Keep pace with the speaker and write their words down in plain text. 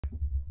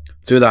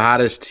Two of the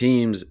hottest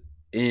teams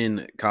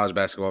in college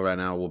basketball right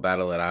now will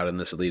battle it out in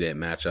this Elite Eight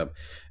matchup,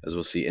 as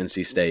we'll see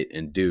NC State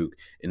and Duke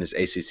in this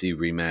ACC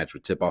rematch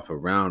with tip-off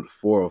around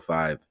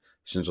 4:05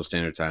 Central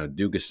Standard Time.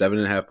 Duke is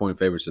 7.5-point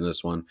favorites in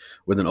this one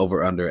with an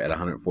over-under at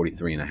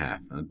 143.5.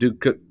 Now,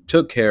 Duke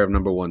took care of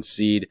number one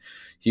seed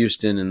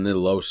Houston in the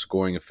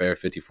low-scoring affair,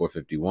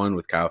 54-51,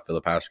 with Kyle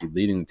Filipowski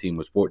leading the team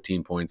with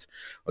 14 points,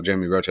 while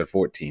Jeremy Roach had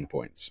 14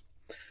 points.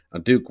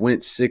 Duke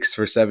went 6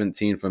 for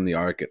 17 from the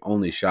arc and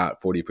only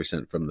shot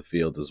 40% from the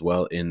field as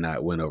well in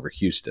that win over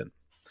Houston.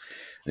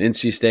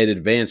 NC State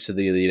advanced to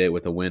the Elite Eight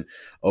with a win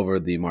over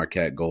the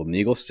Marquette Golden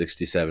Eagles,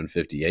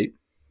 67-58.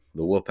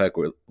 The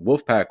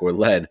Wolfpack were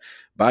led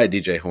by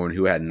DJ Horne,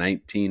 who had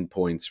 19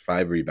 points,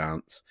 5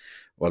 rebounds,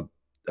 while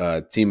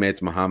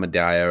teammates Mohamed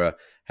Diarra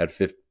had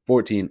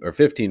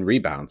 15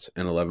 rebounds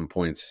and 11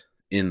 points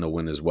in the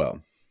win as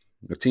well.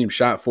 The team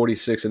shot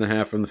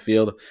 46.5% from the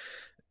field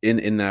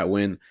in that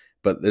win.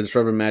 But this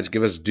rubber match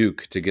give us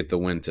Duke to get the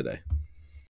win today.